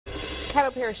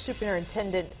Caddo Parish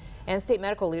Superintendent and state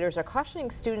medical leaders are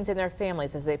cautioning students and their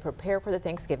families as they prepare for the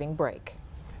Thanksgiving break.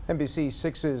 NBC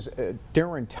 6's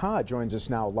Darren Todd joins us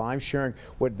now live, sharing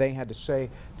what they had to say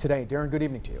today. Darren, good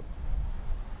evening to you.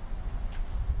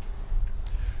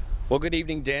 Well, good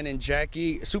evening, Dan and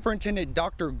Jackie. Superintendent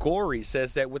Dr. Goree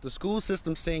says that with the school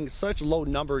system seeing such low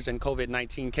numbers in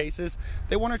COVID-19 cases,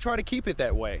 they want to try to keep it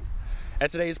that way. At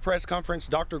today's press conference,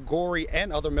 Dr. Goree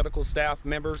and other medical staff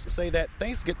members say that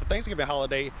the Thanksgiving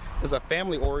holiday is a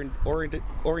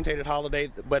family-oriented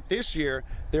holiday, but this year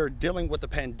they're dealing with the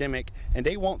pandemic, and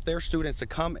they want their students to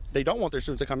come. They don't want their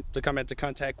students to come into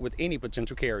contact with any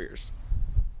potential carriers.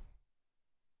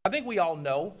 I think we all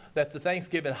know that the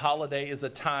Thanksgiving holiday is a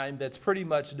time that's pretty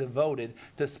much devoted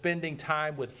to spending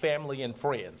time with family and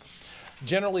friends.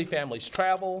 Generally, families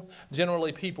travel.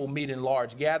 Generally, people meet in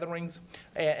large gatherings.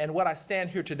 And what I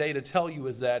stand here today to tell you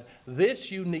is that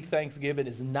this unique Thanksgiving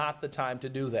is not the time to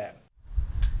do that.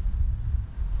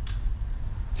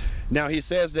 Now, he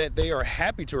says that they are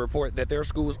happy to report that their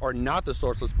schools are not the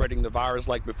source of spreading the virus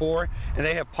like before, and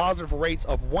they have positive rates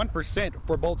of 1%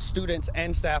 for both students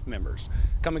and staff members.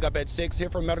 Coming up at 6, hear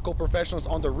from medical professionals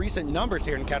on the recent numbers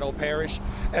here in Caddo Parish,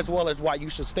 as well as why you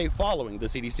should stay following the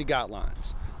CDC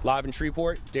guidelines. Live in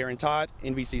Shreveport, Darren Todd,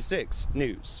 NBC 6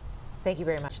 News. Thank you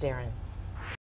very much, Darren.